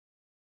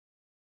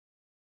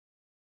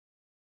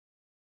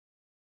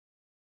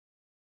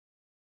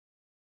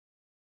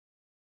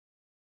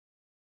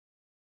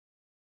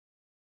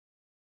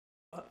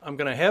I'm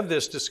going to have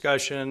this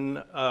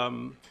discussion,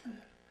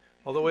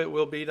 although it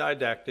will be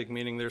didactic,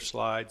 meaning there's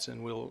slides,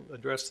 and we'll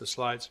address the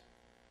slides.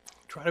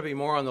 Try to be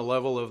more on the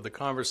level of the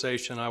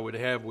conversation I would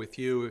have with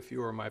you if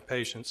you were my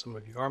patient. Some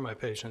of you are my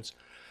patients.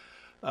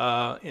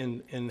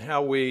 In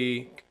how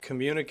we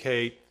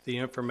communicate the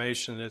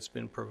information that's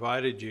been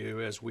provided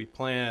you as we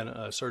plan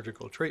a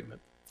surgical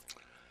treatment.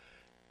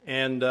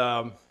 And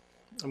I'm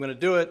going to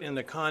do it in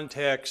the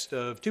context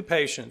of two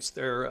patients.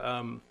 They're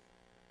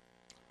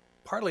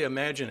partly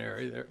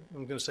imaginary.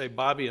 I'm going to say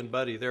Bobby and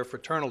Buddy. They're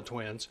fraternal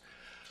twins.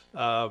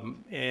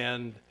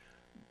 And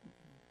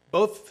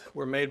both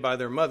were made by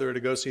their mother to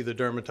go see the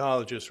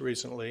dermatologist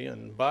recently.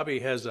 And Bobby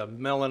has a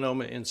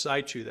melanoma in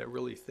situ, that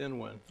really thin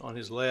one, on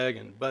his leg.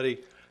 And Buddy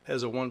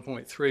has a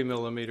 1.3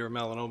 millimeter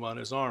melanoma on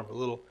his arm, a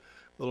little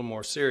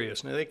more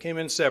serious. Now, they came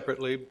in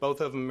separately. Both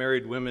of them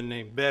married women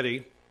named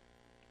Betty.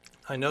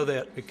 I know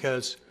that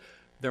because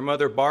their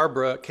mother,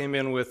 Barbara, came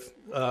in with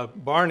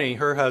Barney,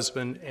 her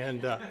husband,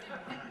 and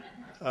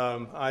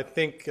I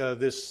think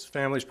this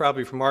family's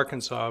probably from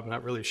Arkansas. I'm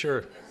not really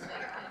sure.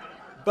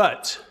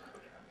 But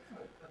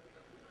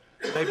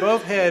they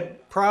both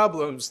had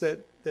problems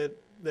that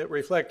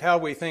reflect how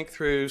we think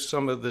through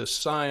some of the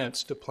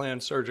science to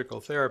plan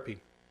surgical therapy.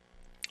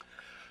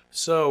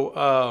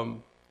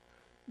 So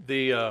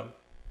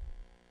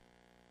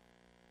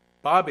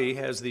Bobby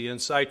has the in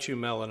situ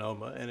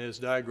melanoma and is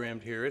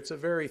diagrammed here. It's a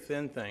very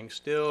thin thing,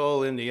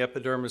 still in the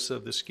epidermis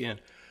of the skin.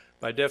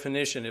 By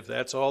definition, if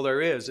that's all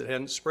there is, it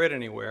hasn't spread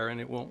anywhere and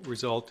it won't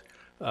result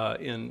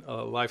in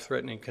a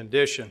life-threatening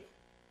condition.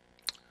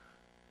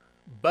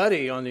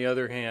 Buddy, on the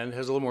other hand,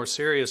 has a little more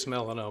serious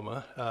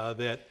melanoma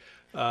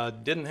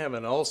that didn't have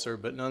an ulcer,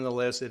 but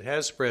nonetheless it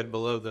has spread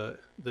below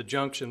the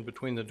junction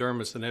between the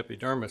dermis and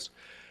epidermis.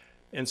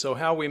 And so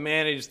how we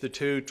manage the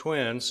two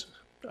twins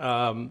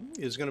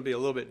is going to be a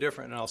little bit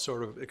different, and I'll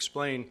sort of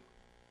explain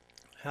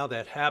how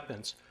that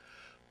happens.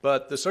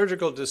 But the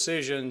surgical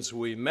decisions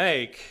we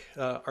make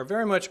are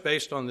very much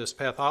based on this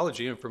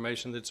pathology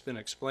information that's been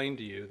explained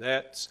to you.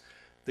 That's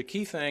the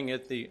key thing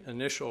at the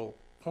initial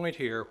point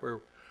here, where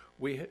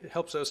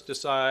helps us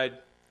decide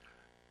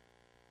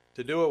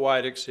to do a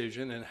wide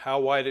excision and how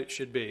wide it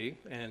should be.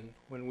 And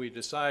when we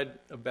decide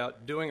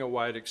about doing a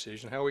wide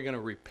excision, how are we going to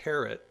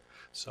repair it,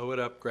 sew it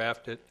up,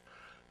 graft it,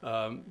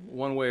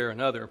 one way or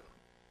another.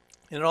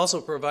 And it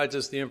also provides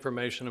us the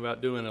information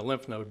about doing a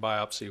lymph node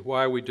biopsy,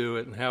 why we do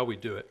it and how we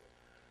do it.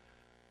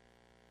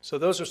 So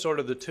those are sort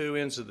of the two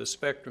ends of the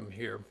spectrum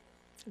here.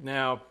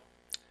 Now,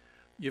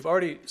 you've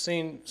already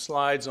seen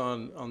slides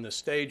on the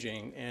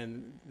staging,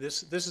 and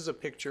this is a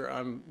picture.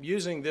 I'm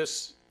using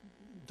this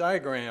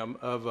diagram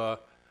of a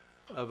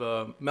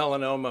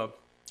melanoma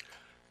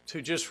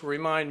to just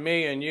remind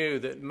me and you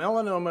that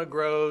melanoma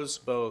grows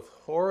both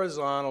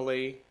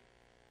horizontally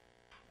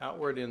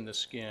outward in the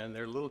skin.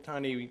 There are little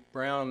tiny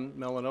brown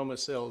melanoma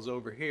cells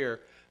over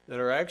here that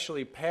are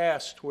actually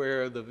past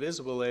where the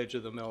visible edge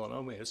of the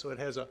melanoma is, so it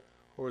has a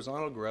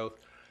horizontal growth.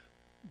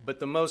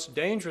 But the most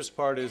dangerous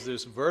part is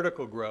this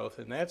vertical growth,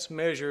 and that's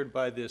measured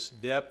by this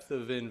depth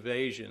of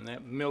invasion,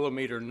 that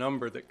millimeter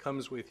number that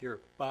comes with your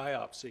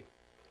biopsy.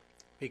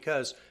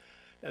 Because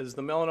as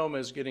the melanoma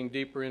is getting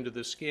deeper into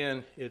the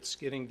skin, it's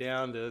getting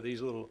down to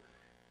these little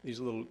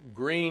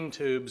green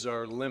tubes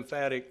are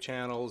lymphatic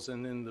channels,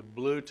 and then the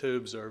blue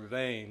tubes are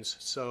veins.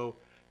 So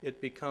it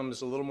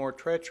becomes a little more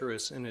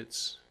treacherous in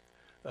its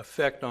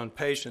effect on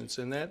patients,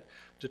 and that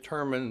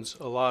determines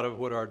a lot of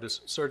what our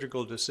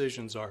surgical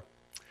decisions are.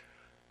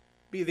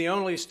 Be the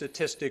only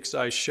statistics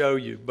I show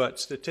you, but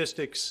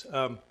statistics,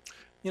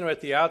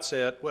 at the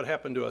outset, what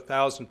happened to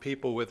 1,000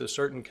 people with a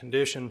certain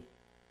condition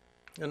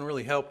doesn't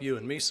really help you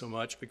and me so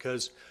much,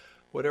 because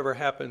whatever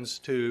happens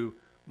to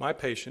my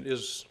patient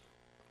is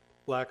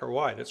black or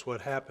white. It's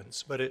what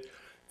happens. But it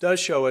does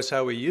show us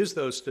how we use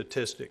those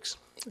statistics.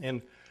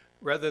 And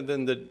rather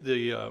than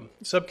the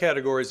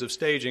subcategories of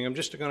staging, I'm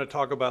just going to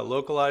talk about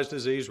localized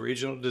disease,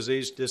 regional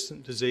disease,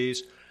 distant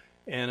disease,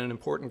 and an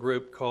important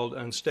group called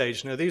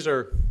unstaged. Now, these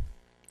are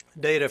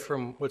data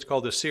from what's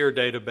called the SEER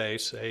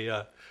database,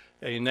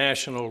 a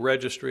national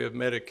registry of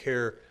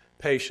Medicare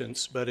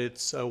patients, but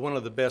it's one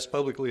of the best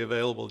publicly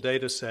available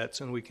data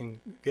sets, and we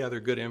can gather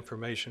good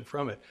information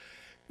from it.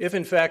 If,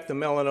 in fact, the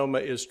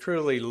melanoma is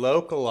truly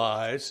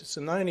localized, it's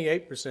a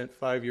 98%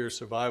 5-year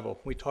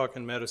survival. We talk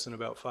in medicine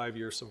about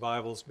 5-year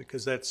survivals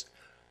because that's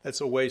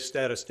a way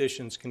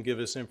statisticians can give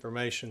us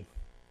information.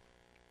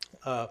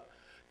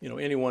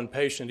 Any one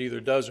patient either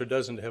does or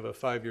doesn't have a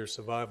 5-year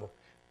survival.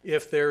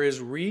 If there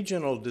is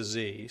regional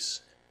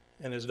disease,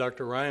 and as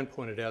Dr. Ryan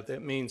pointed out,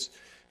 that means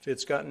if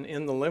it's gotten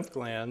in the lymph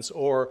glands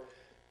or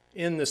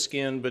in the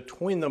skin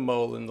between the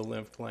mole and the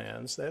lymph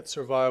glands, that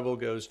survival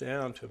goes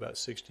down to about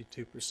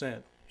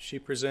 62%. She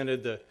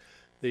presented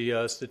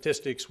the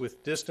statistics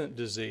with distant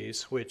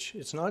disease, which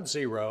it's not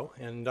zero,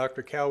 and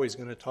Dr. Cowie is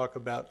going to talk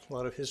about a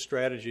lot of his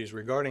strategies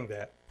regarding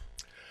that.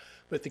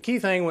 But the key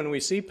thing when we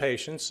see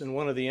patients, and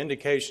one of the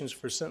indications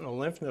for sentinel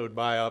lymph node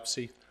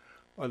biopsy,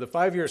 are the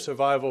 5-year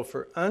survival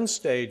for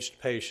unstaged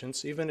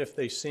patients, even if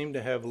they seem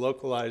to have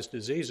localized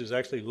disease, is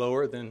actually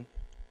lower than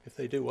if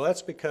they do? Well,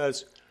 that's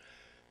because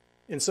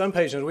in some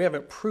patients we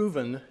haven't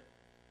proven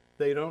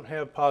they don't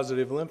have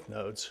positive lymph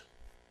nodes.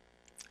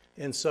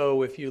 And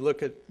so if you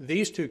look at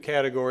these two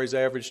categories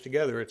averaged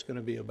together, it's going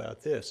to be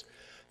about this.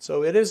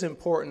 So it is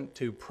important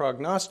to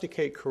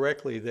prognosticate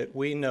correctly that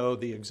we know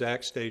the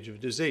exact stage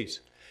of disease.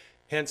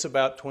 Hence,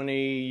 about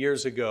 20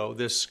 years ago,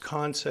 this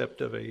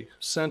concept of a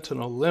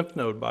sentinel lymph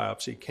node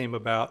biopsy came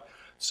about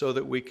so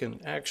that we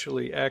can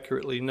actually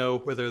accurately know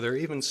whether there are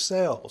even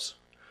cells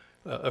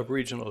of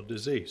regional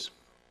disease.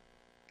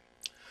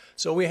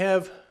 So we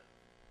have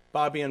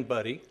Bobby and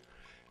Buddy,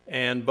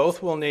 and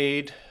both will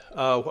need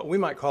what we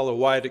might call a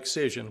wide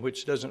excision,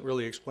 which doesn't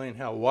really explain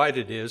how wide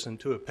it is, and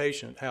to a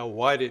patient, how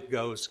wide it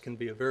goes can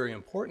be a very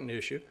important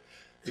issue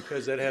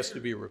because that has to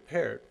be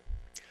repaired.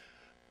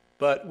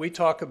 But we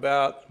talk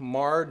about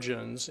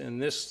margins,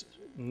 and this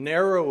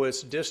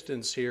narrowest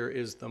distance here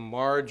is the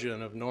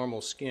margin of normal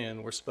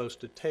skin we're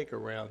supposed to take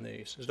around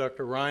these. As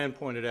Dr. Ryan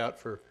pointed out,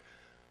 for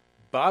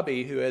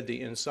Bobby, who had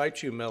the in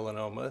situ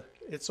melanoma,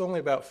 it's only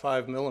about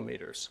 5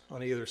 millimeters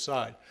on either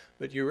side.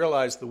 But you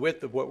realize the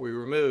width of what we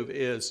remove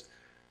is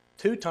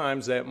 2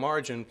 times that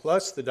margin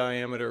plus the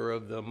diameter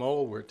of the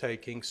mole we're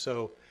taking.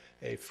 So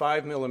a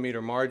 5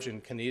 millimeter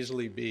margin can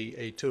easily be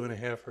a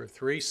 2.5 or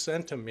 3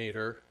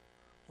 centimeter,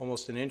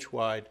 almost an inch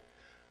wide,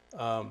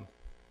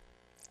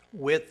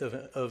 width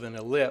of an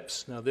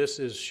ellipse. Now this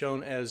is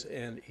shown as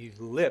an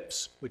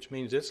ellipse, which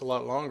means it's a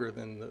lot longer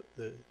than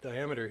the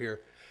diameter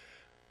here.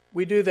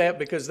 We do that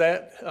because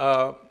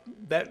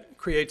that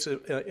creates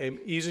an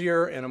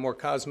easier and a more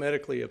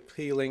cosmetically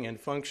appealing and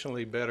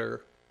functionally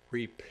better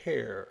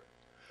repair.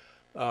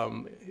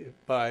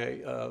 By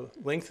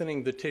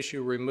lengthening the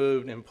tissue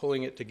removed and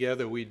pulling it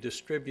together, we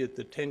distribute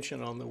the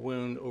tension on the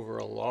wound over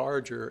a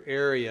larger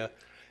area.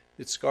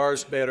 It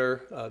scars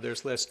better,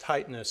 there's less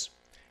tightness,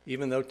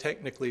 even though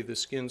technically the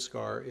skin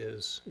scar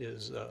is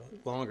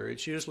longer.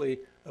 It's usually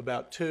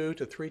about 2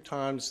 to 3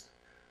 times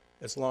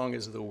as long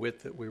as the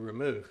width that we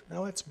remove.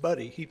 Now that's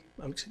Buddy.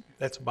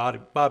 That's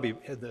Bobby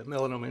had the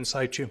melanoma in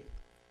situ.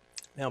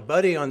 Now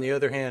Buddy, on the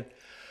other hand,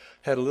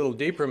 had a little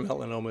deeper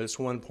melanoma. It's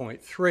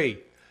 1.3.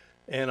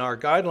 And our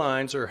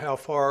guidelines are how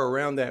far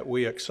around that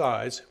weak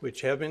size,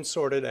 which have been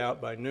sorted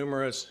out by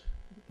numerous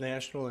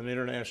national and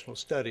international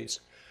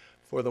studies.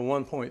 For the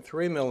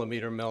 1.3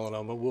 millimeter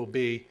melanoma will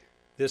be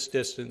this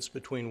distance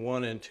between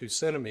 1 and 2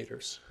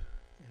 centimeters.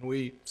 And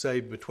we say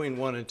between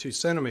 1 and 2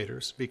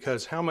 centimeters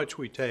because how much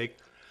we take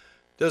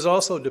does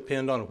also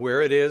depend on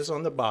where it is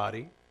on the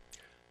body,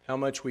 how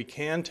much we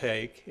can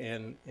take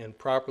and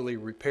properly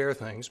repair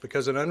things,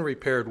 because an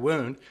unrepaired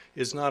wound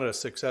is not a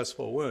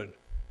successful wound.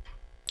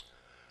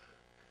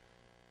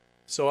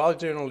 So I'll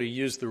generally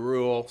use the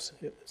rule,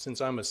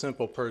 since I'm a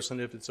simple person,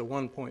 if it's a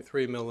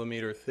 1.3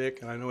 millimeter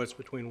thick, and I know it's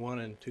between 1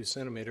 and 2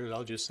 centimeters,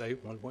 I'll just say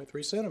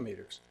 1.3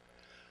 centimeters.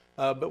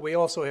 But we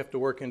also have to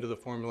work into the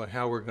formula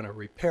how we're going to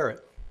repair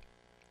it.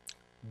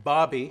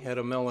 Bobby had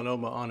a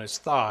melanoma on his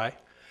thigh.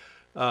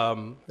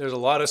 There's a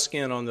lot of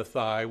skin on the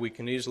thigh. We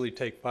can easily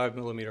take 5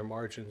 millimeter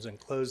margins and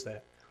close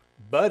that.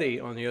 Buddy,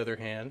 on the other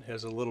hand,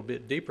 has a little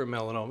bit deeper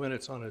melanoma, and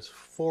it's on his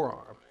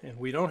forearm. And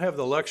we don't have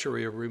the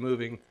luxury of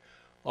removing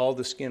all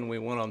the skin we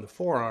want on the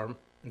forearm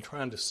and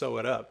trying to sew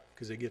it up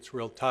because it gets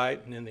real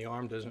tight and then the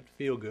arm doesn't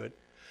feel good.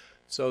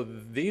 So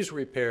these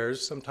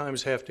repairs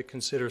sometimes have to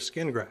consider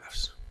skin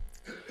grafts.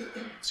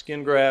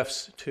 Skin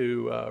grafts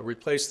to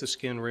replace the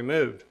skin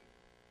removed.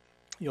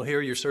 You'll hear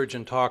your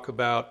surgeon talk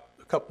about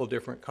a couple of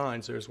different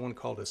kinds. There's one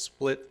called a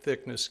split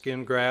thickness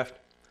skin graft,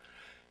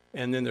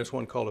 and then there's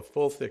one called a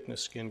full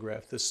thickness skin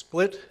graft. The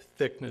split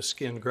thickness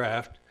skin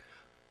graft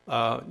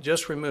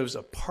just removes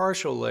a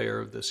partial layer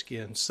of the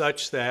skin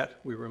such that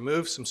we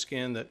remove some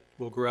skin that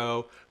will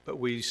grow, but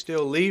we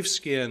still leave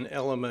skin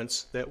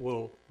elements that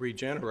will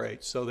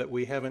regenerate so that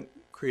we haven't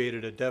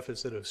created a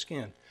deficit of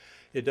skin.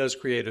 It does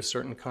create a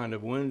certain kind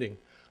of wounding.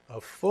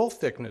 A full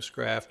thickness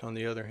graft, on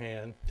the other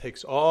hand,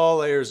 takes all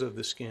layers of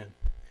the skin,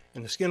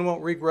 and the skin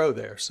won't regrow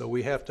there, so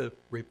we have to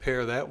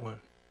repair that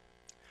one.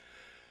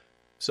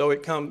 So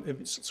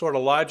it's sort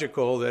of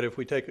logical that if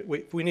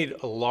we need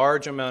a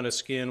large amount of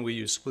skin, we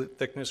use split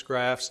thickness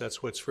grafts.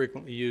 That's what's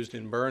frequently used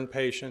in burn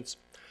patients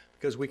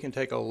because we can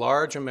take a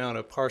large amount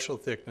of partial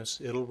thickness,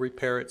 it'll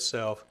repair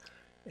itself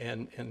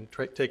and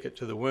take it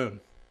to the wound.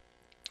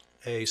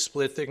 A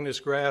split thickness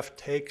graft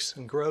takes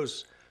and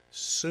grows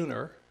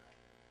sooner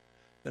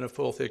than a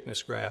full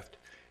thickness graft.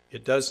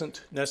 It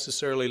doesn't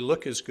necessarily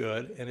look as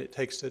good, and it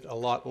takes it a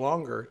lot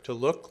longer to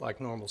look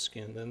like normal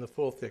skin than the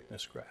full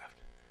thickness graft.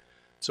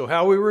 So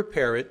how we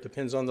repair it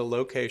depends on the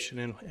location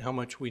and how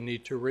much we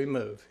need to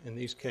remove. In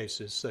these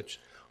cases, such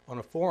on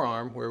a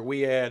forearm where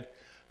we add,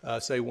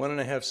 say,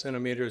 1.5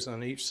 centimeters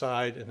on each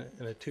side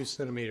and a 2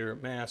 centimeter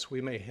mass,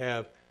 we may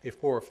have a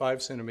 4 or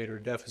 5 centimeter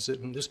deficit,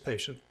 and this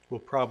patient will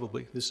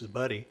probably, this is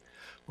Buddy,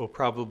 will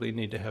probably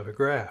need to have a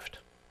graft.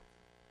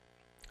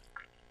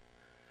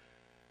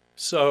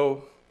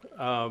 So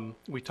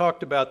we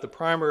talked about the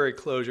primary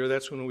closure.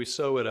 That's when we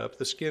sew it up,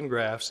 the skin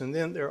grafts. And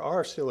then there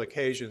are still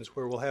occasions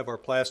where we'll have our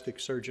plastic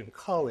surgeon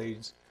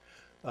colleagues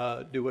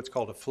do what's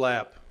called a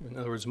flap. In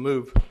other words,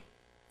 move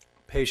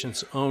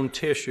patient's own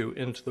tissue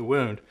into the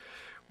wound.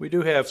 We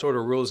do have sort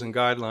of rules and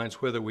guidelines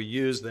whether we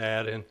use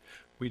that, and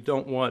we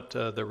don't want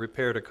the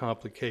repair to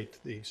complicate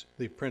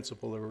the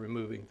principle of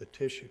removing the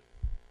tissue.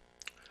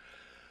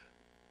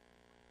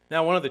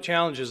 Now, one of the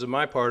challenges of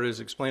my part is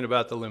explain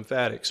about the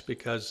lymphatics,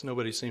 because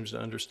nobody seems to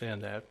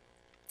understand that.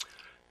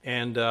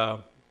 And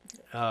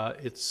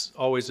it's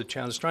always a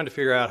challenge trying to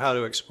figure out how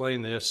to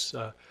explain this.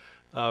 I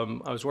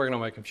was working on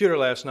my computer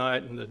last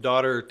night, and the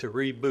daughter, to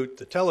reboot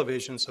the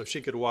television so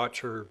she could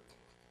watch her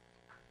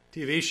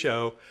TV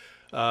show,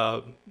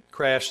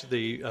 crashed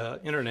the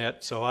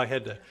internet, so I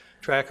had to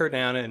track her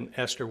down and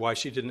ask her why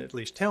she didn't at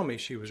least tell me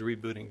she was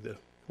rebooting the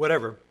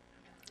whatever.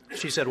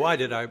 She said, "Why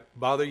did I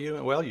bother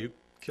you?" "Well, you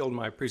killed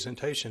my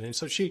presentation." And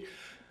so she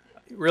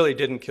really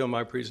didn't kill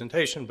my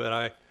presentation,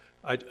 but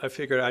I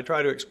figured I'd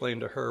try to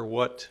explain to her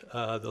what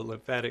the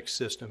lymphatic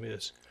system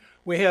is.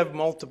 We have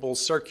multiple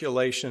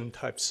circulation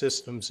type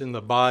systems in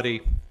the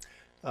body,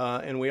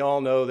 and we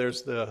all know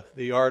there's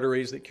the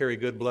arteries that carry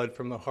good blood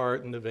from the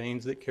heart and the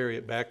veins that carry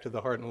it back to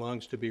the heart and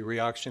lungs to be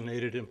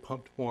reoxygenated and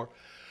pumped more.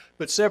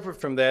 But separate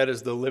from that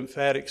is the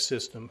lymphatic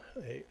system,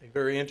 a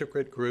very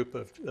intricate group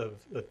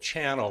of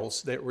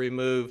channels that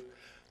remove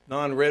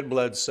non-red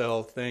blood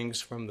cell things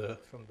from the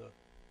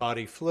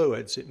body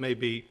fluids. It may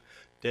be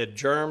dead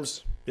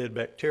germs, dead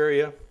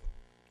bacteria.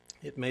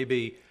 It may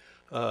be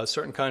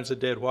certain kinds of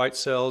dead white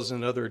cells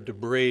and other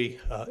debris.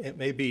 It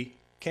may be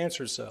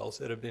cancer cells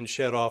that have been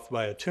shed off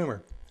by a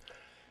tumor.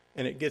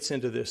 And it gets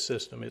into this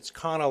system. It's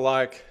kind of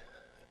like,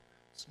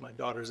 this is my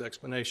daughter's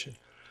explanation.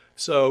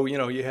 So, you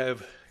know, you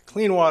have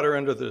clean water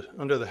under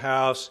the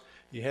house.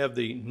 You have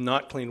the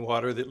not clean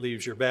water that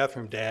leaves your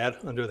bathroom dad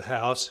under the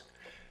house.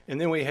 And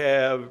then we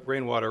have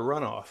rainwater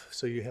runoff.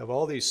 So you have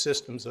all these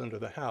systems under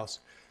the house.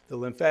 The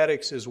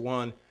lymphatics is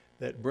one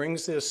that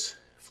brings this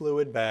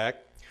fluid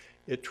back.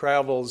 It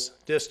travels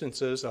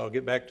distances, I'll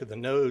get back to the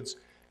nodes,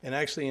 and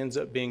actually ends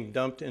up being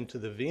dumped into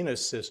the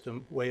venous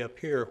system way up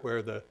here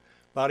where the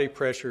body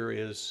pressure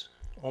is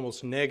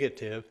almost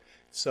negative.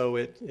 So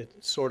it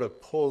sort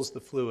of pulls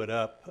the fluid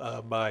up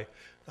by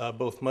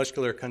both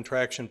muscular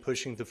contraction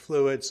pushing the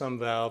fluid, some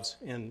valves,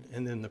 and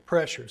then the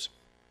pressures.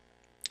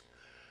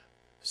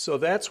 So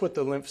that's what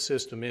the lymph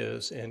system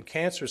is, and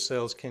cancer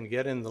cells can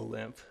get in the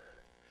lymph.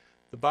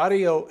 The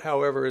body,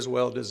 however, is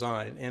well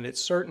designed, and at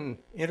certain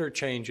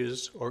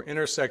interchanges or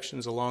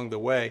intersections along the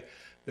way,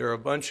 there are a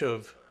bunch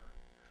of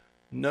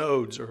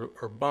nodes or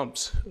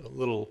bumps,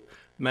 little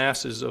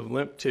masses of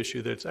lymph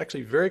tissue that's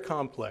actually very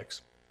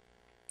complex,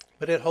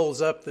 but it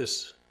holds up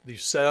these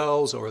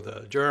cells or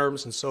the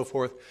germs and so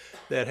forth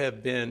that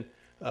have been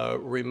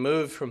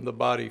removed from the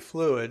body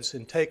fluids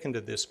and taken to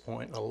this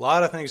point. A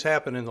lot of things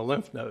happen in the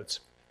lymph nodes.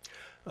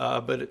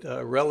 But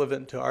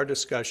relevant to our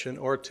discussion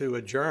or to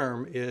a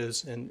germ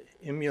is an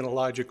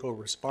immunological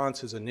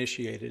response is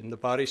initiated, and the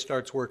body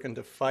starts working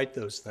to fight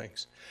those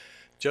things.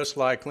 Just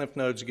like lymph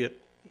nodes get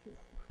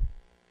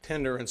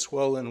tender and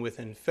swollen with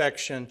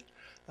infection,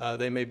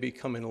 they may be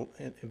coming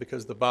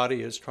because the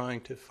body is trying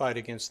to fight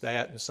against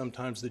that, and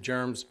sometimes the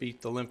germs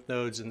beat the lymph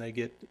nodes and they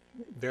get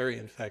very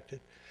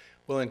infected.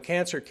 Well, in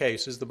cancer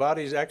cases, the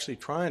body is actually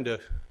trying to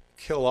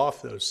kill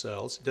off those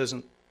cells. It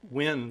doesn't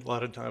win a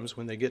lot of times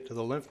when they get to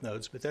the lymph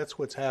nodes, but that's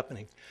what's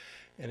happening,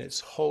 and it's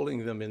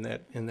holding them in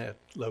that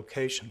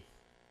location.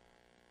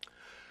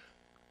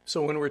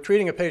 So when we're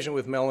treating a patient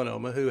with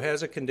melanoma who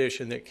has a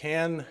condition that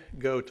can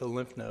go to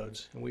lymph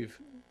nodes, and we've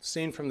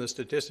seen from the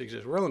statistics,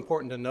 it's real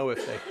important to know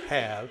if they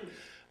have.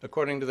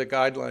 According to the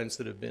guidelines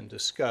that have been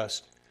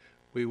discussed,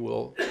 we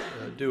will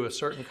do a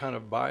certain kind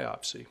of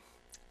biopsy.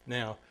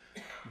 Now,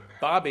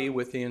 Bobby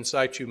with the in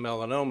situ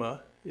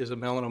melanoma is a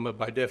melanoma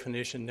by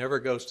definition, never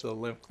goes to the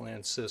lymph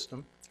gland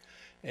system,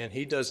 and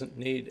he doesn't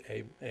need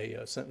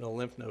a sentinel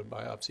lymph node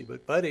biopsy.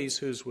 But Buddy's,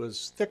 whose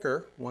was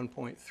thicker,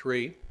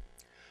 1.3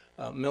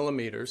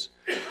 millimeters,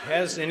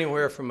 has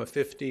anywhere from a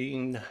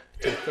 15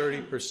 to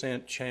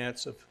 30%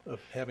 chance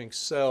of having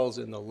cells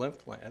in the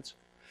lymph glands.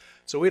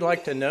 So we'd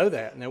like to know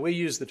that. Now, we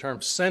use the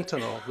term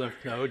sentinel lymph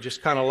node,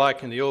 just kind of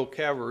like in the old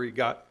cavalry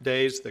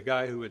days, the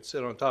guy who would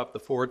sit on top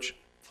of the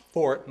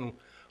fort and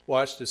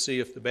watch to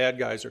see if the bad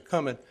guys are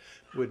coming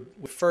would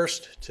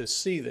first to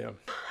see them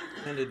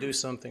and to do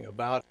something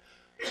about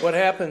it. What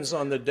happens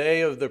on the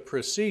day of the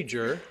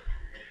procedure,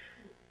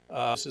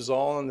 this is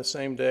all on the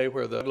same day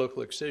where the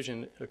local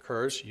excision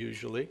occurs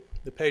usually.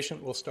 The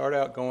patient will start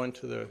out going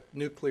to the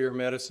nuclear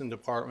medicine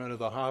department of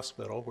the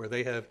hospital where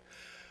they have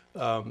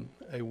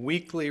a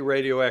weekly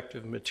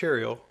radioactive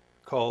material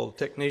called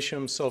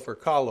technetium sulfur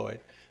colloid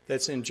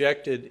that's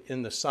injected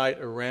in the site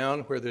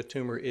around where the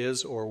tumor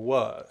is or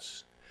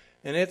was.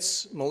 And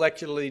it's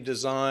molecularly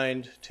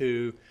designed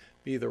to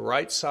be the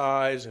right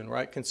size and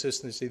right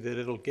consistency that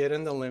it'll get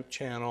in the lymph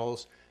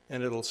channels,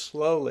 and it'll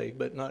slowly,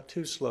 but not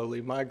too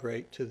slowly,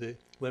 migrate to the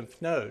lymph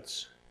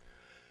nodes,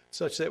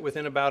 such that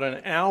within about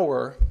an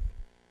hour,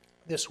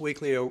 this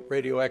weekly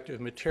radioactive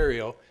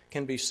material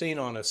can be seen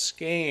on a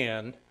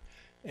scan,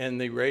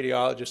 and the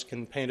radiologist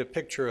can paint a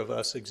picture of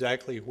us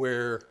exactly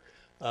where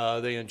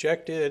they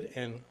injected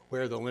and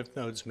where the lymph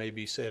nodes may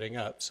be setting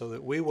up so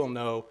that we will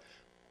know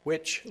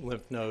which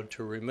lymph node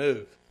to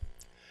remove.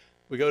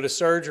 We go to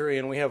surgery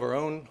and we have our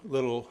own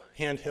little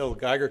handheld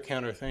Geiger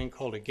counter thing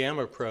called a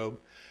gamma probe,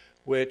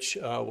 which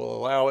will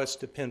allow us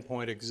to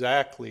pinpoint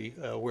exactly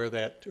where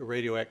that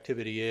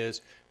radioactivity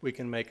is. We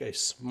can make a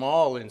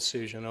small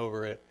incision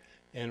over it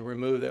and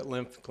remove that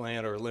lymph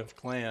gland or lymph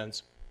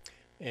glands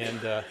and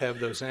have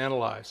those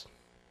analyzed.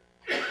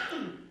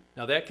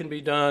 Now that can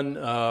be done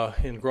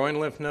in groin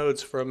lymph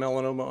nodes for a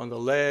melanoma on the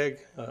leg,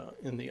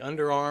 in the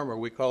underarm, or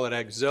we call it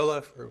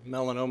axilla for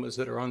melanomas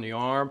that are on the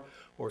arm,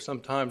 or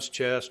sometimes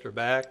chest or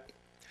back.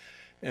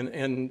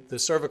 And the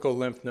cervical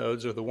lymph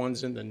nodes are the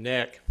ones in the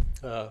neck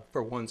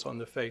for ones on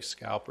the face,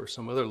 scalp, or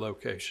some other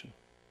location.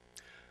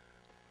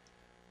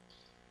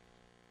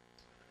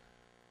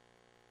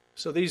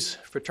 So these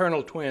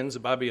fraternal twins,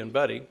 Bobby and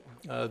Buddy,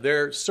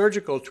 their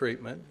surgical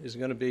treatment is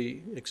going to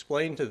be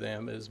explained to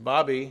them as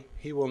Bobby,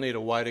 he will need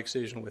a wide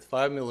excision with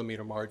 5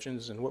 millimeter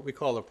margins and what we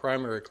call a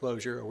primary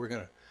closure, or we're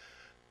going to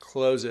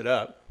close it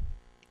up.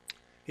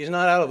 He's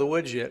not out of the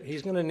woods yet.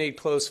 He's going to need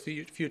close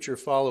future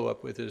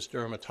follow-up with his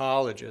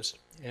dermatologist.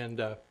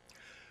 And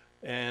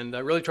I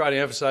really try to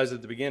emphasize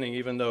at the beginning,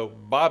 even though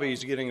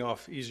Bobby's getting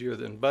off easier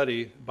than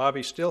Buddy,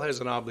 Bobby still has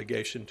an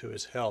obligation to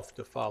his health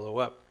to follow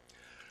up.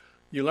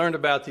 You learned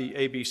about the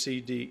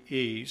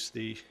ABCDEs,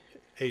 the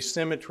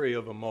asymmetry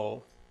of a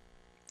mole,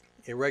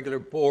 irregular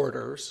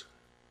borders,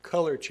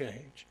 color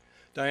change,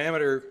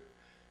 diameter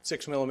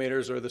 6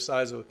 millimeters or the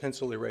size of a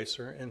pencil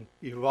eraser, and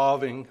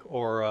evolving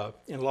or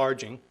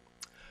enlarging.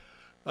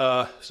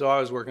 So I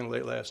was working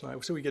late last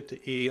night. So we get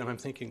to E, and I'm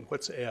thinking,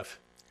 what's F?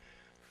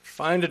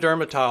 Find a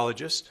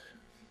dermatologist.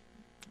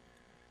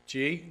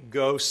 G,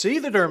 go see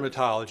the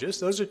dermatologist.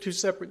 Those are two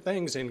separate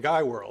things in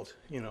guy world.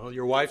 You know,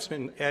 your wife's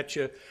been at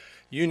you.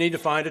 You need to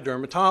find a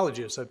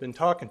dermatologist. I've been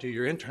talking to you.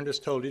 Your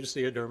internist told you to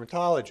see a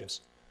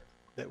dermatologist.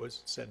 That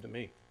was said to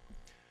me.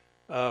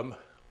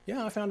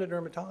 Yeah, I found a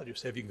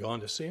dermatologist. Have you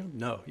gone to see him?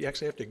 No. You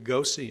actually have to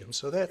go see him.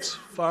 So that's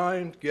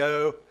fine.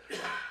 Go.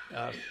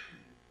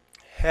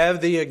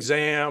 Have the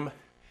exam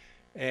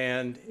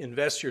and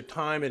invest your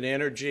time and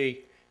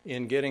energy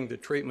in getting the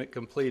treatment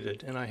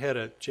completed. And I had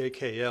a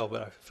JKL,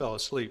 but I fell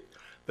asleep.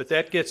 But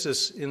that gets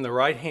us in the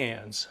right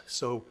hands.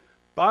 So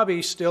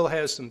Bobby still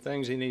has some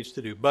things he needs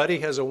to do. Buddy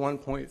has a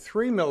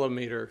 1.3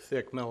 millimeter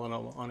thick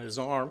melanoma on his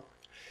arm.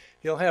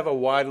 He'll have a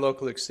wide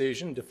local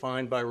excision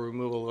defined by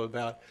removal of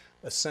about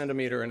 1.5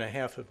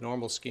 centimeters of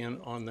normal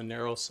skin on the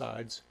narrow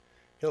sides.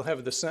 He'll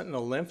have the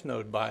sentinel lymph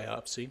node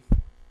biopsy.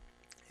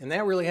 And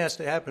that really has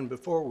to happen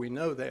before we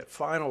know that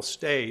final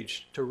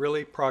stage to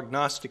really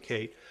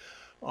prognosticate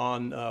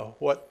on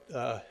what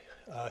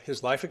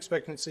his life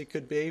expectancy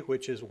could be,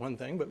 which is one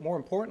thing, but more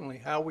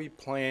importantly, how we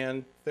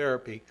plan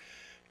therapy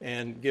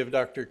and give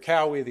Dr.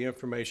 Cowie the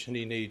information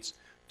he needs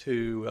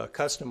to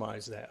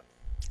customize that.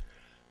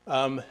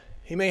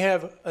 He may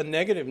have a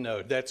negative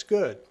node. That's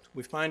good.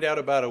 We find out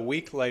about a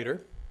week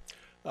later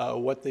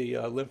what the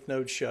lymph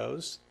node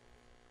shows.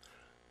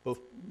 Both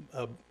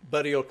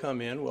Buddy will come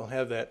in, we'll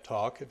have that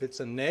talk. If it's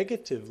a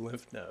negative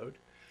lymph node,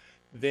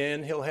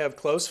 then he'll have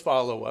close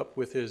follow-up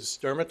with his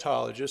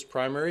dermatologist,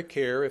 primary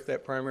care, if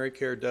that primary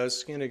care does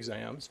skin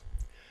exams,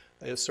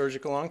 a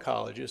surgical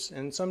oncologist,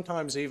 and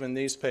sometimes even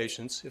these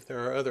patients, if there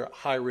are other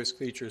high-risk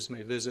features,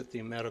 may visit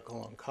the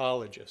medical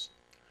oncologist.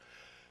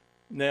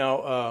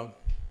 Now,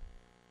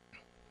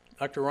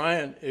 Dr.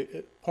 Ryan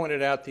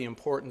pointed out the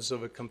importance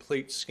of a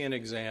complete skin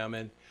exam,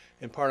 and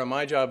part of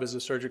my job as a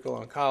surgical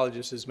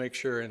oncologist is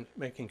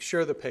making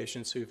sure the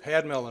patients who've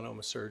had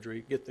melanoma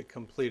surgery get the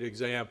complete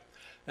exam.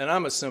 And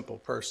I'm a simple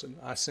person.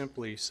 I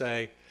simply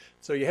say,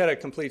 so you had a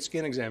complete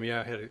skin exam?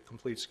 Yeah, I had a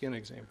complete skin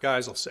exam.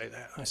 Guys will say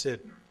that. I said,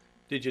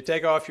 did you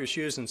take off your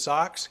shoes and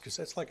socks? Because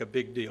that's like a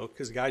big deal,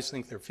 because guys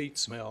think their feet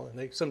smell, and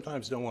they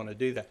sometimes don't want to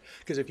do that.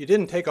 Because if you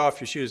didn't take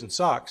off your shoes and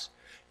socks,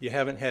 you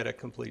haven't had a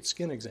complete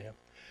skin exam.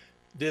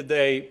 Did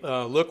they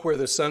look where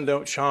the sun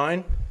don't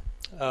shine?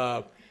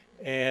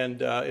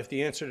 And if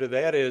the answer to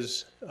that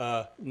is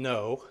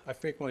no, I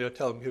frequently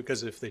tell them,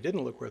 because if they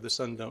didn't look where the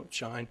sun don't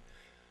shine,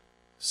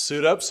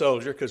 suit up,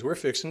 soldier, because we're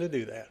fixing to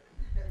do that.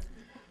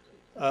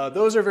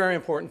 Those are very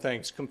important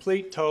things.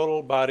 Complete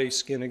total body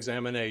skin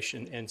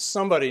examination, and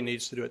somebody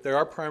needs to do it. There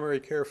are primary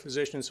care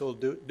physicians who will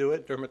do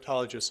it.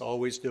 Dermatologists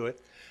always do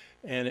it.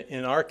 And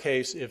in our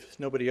case, if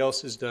nobody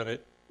else has done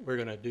it, we're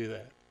going to do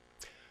that.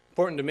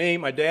 Important to me,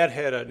 my dad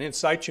had an in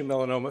situ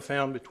melanoma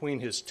found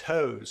between his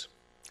toes.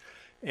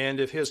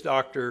 And if his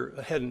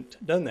doctor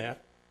hadn't done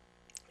that,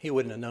 he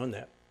wouldn't have known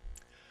that.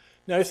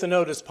 Now, if the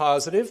node is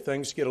positive,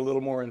 things get a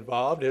little more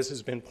involved. As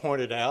has been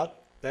pointed out,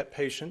 that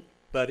patient,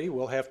 Buddy,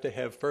 will have to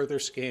have further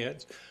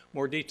scans,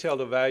 more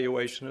detailed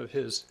evaluation of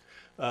his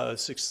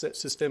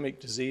systemic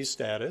disease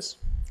status.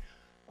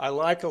 I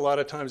like a lot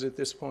of times at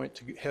this point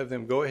to have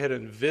them go ahead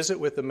and visit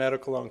with the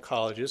medical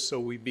oncologist so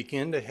we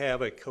begin to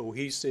have a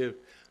cohesive,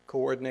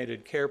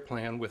 coordinated care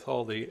plan with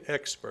all the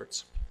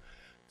experts.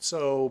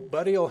 So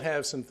Buddy will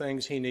have some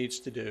things he needs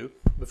to do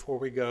before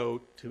we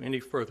go to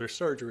any further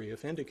surgery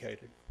if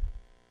indicated.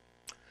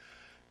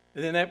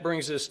 And then that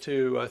brings us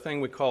to a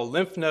thing we call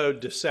lymph node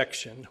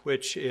dissection,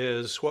 which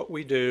is what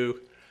we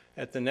do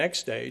at the next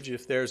stage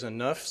if there's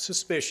enough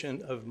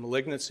suspicion of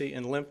malignancy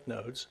in lymph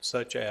nodes,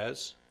 such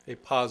as a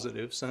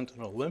positive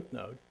sentinel lymph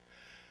node,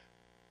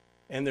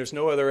 and there's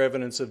no other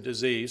evidence of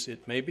disease,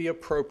 it may be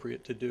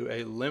appropriate to do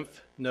a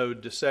lymph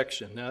node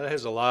dissection. Now, that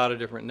has a lot of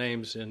different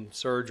names in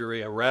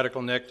surgery: a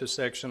radical neck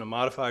dissection, a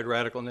modified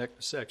radical neck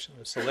dissection,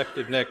 a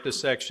selective neck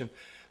dissection.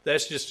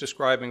 That's just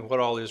describing what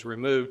all is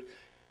removed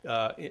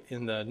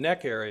in the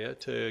neck area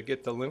to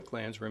get the lymph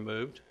glands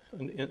removed.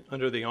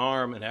 Under the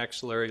arm, an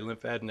axillary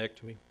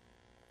lymphadenectomy,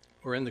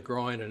 or in the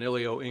groin, an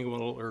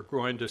ilioinguinal or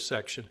groin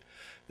dissection.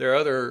 There are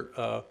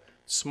other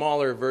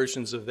smaller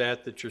versions of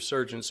that your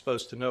surgeon's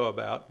supposed to know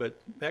about, but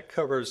that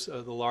covers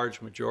the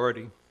large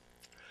majority.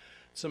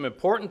 Some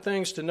important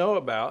things to know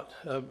about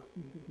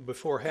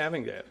before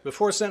having that.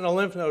 Before sentinel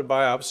lymph node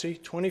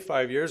biopsy,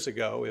 25 years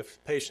ago,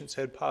 if patients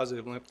had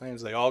positive lymph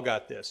glands, they all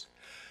got this.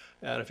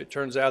 And if it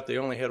turns out they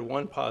only had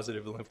one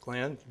positive lymph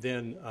gland,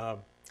 then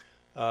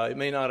it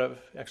may not have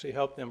actually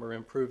helped them or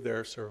improved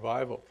their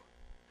survival.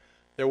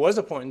 There was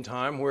a point in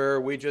time where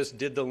we just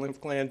did the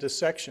lymph gland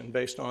dissection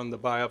based on the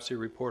biopsy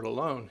report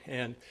alone.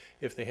 And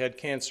if they had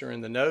cancer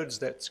in the nodes,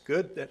 that's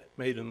good. That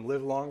made them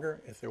live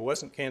longer. If there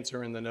wasn't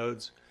cancer in the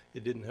nodes,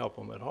 it didn't help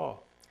them at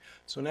all.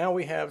 So now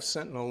we have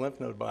sentinel lymph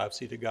node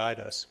biopsy to guide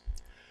us.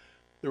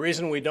 The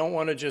reason we don't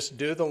want to just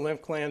do the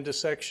lymph gland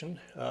dissection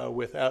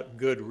without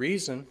good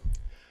reason,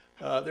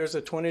 there's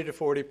a 20 to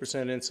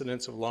 40%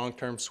 incidence of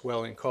long-term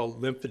swelling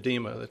called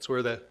lymphedema. That's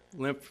where the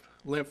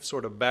lymph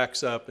sort of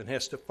backs up and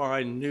has to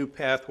find new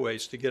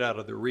pathways to get out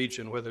of the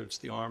region, whether it's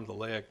the arm, the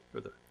leg,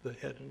 or the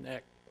head and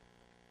neck.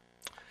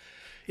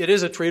 It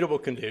is a treatable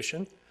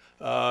condition.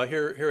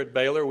 Here at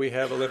Baylor, we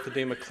have a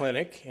lymphedema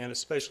clinic, and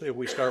especially if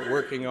we start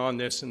working on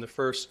this in the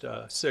first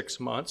 6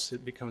 months,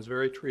 it becomes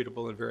very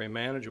treatable and very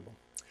manageable.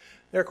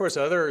 There are, of course,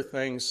 other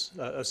things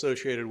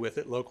associated with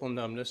it, local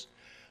numbness,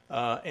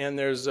 and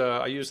there's,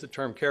 I use the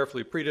term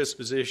carefully,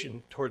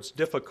 predisposition towards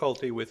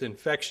difficulty with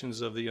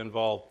infections of the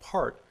involved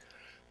part.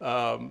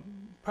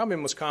 Probably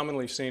most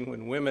commonly seen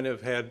when women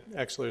have had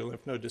axillary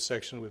lymph node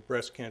dissection with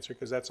breast cancer,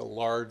 because that's a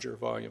larger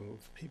volume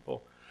of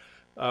people.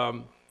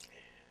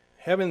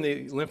 Having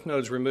the lymph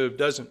nodes removed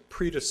doesn't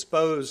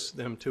predispose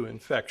them to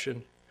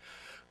infection,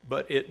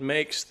 but it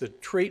makes the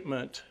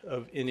treatment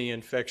of any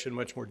infection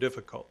much more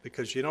difficult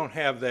because you don't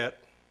have that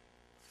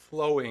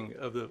flowing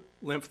of the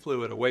lymph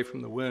fluid away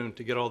from the wound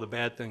to get all the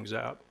bad things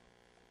out.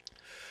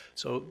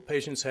 So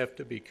patients have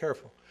to be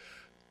careful.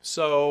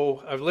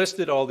 So I've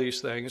listed all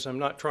these things. I'm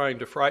not trying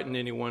to frighten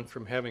anyone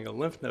from having a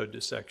lymph node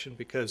dissection,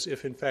 because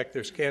if in fact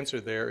there's cancer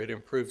there, it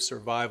improves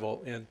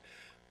survival, and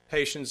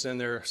patients and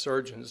their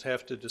surgeons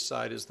have to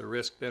decide, is the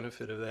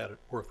risk-benefit of that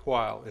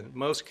worthwhile? And in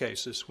most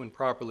cases, when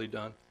properly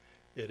done,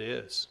 it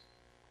is.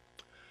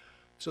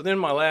 So then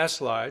my last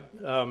slide.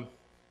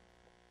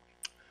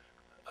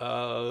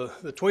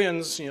 The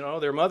twins,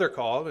 their mother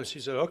called and she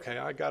said, okay,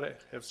 I got to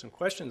have some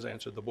questions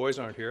answered. The boys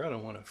aren't here. I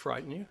don't want to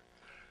frighten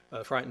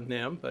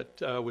them, but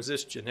was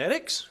this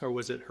genetics, or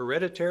was it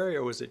hereditary,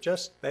 or was it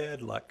just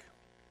bad luck?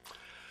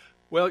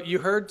 Well, you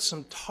heard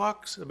some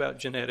talks about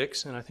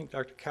genetics, and I think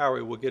Dr.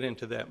 Cowery will get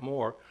into that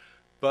more,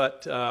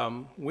 but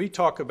we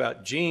talk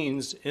about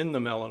genes in the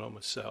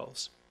melanoma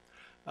cells.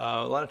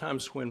 A lot of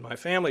times when my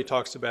family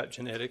talks about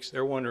genetics,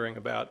 they're wondering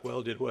about,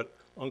 well, did what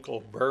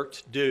Uncle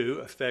Bert do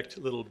affect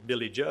little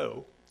Billy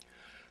Joe?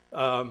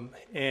 That's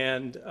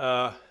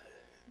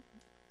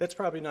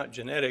probably not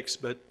genetics,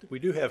 but we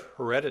do have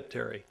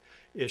hereditary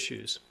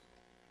issues.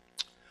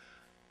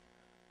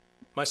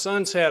 My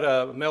son's had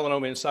a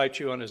melanoma in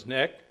situ on his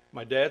neck.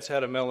 My dad's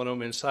had a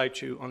melanoma in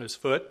situ on his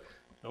foot.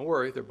 Don't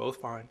worry, they're both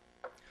fine.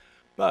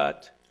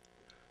 But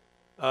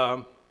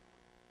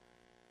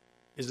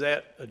is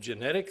that a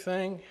genetic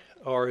thing,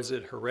 or is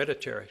it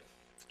hereditary?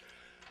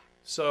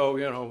 So,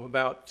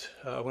 about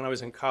when I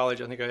was in college,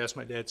 I think I asked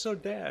my dad, so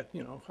Dad,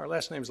 our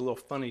last name's a little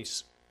funny,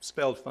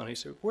 spelled funny.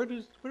 So where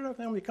did our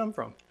family come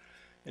from?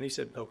 And he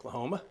said,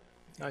 Oklahoma.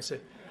 And I said,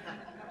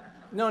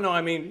 no,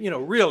 I mean,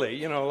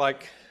 really,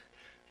 like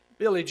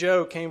Billy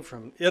Joe came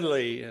from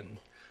Italy,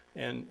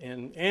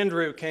 and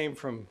Andrew came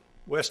from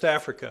West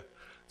Africa.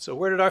 So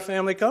where did our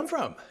family come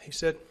from? He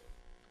said,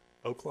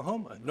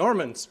 Oklahoma,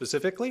 Norman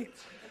specifically.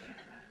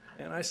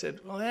 And I said,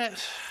 well, that,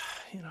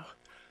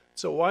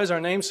 so why is our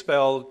name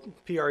spelled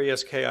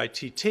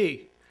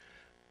Preskitt?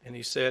 And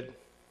he said,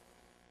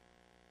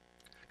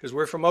 because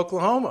we're from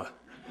Oklahoma.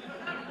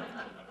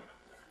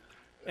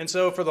 And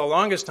so for the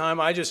longest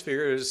time, I just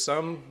figured it was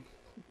some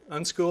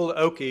unschooled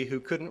Okie who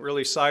couldn't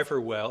really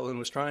cipher well and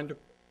was trying to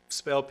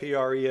spell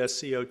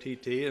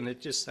Preskott, and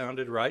it just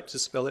sounded right to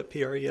spell it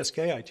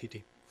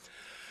Preskitt.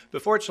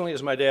 But fortunately,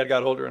 as my dad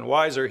got older and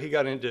wiser, he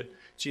got into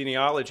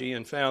genealogy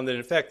and found that,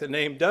 in fact, the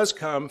name does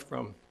come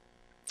from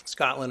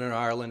Scotland and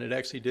Ireland. It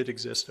actually did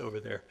exist over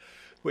there,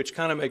 which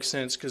kind of makes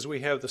sense because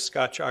we have the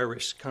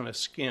Scotch-Irish kind of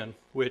skin,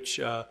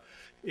 which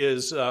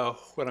is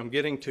what I'm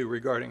getting to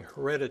regarding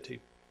heredity.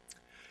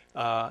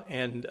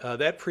 And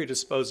that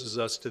predisposes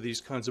us to these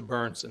kinds of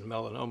burns and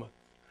melanoma.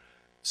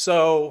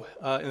 So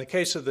in the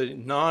case of the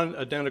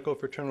non-identical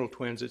fraternal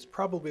twins, it's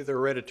probably the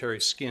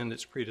hereditary skin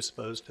that's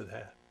predisposed to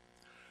that.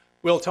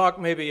 We'll talk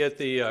maybe at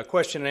the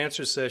question and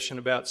answer session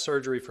about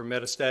surgery for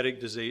metastatic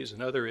disease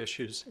and other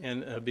issues,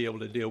 and be able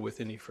to deal with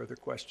any further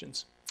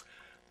questions.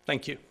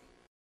 Thank you.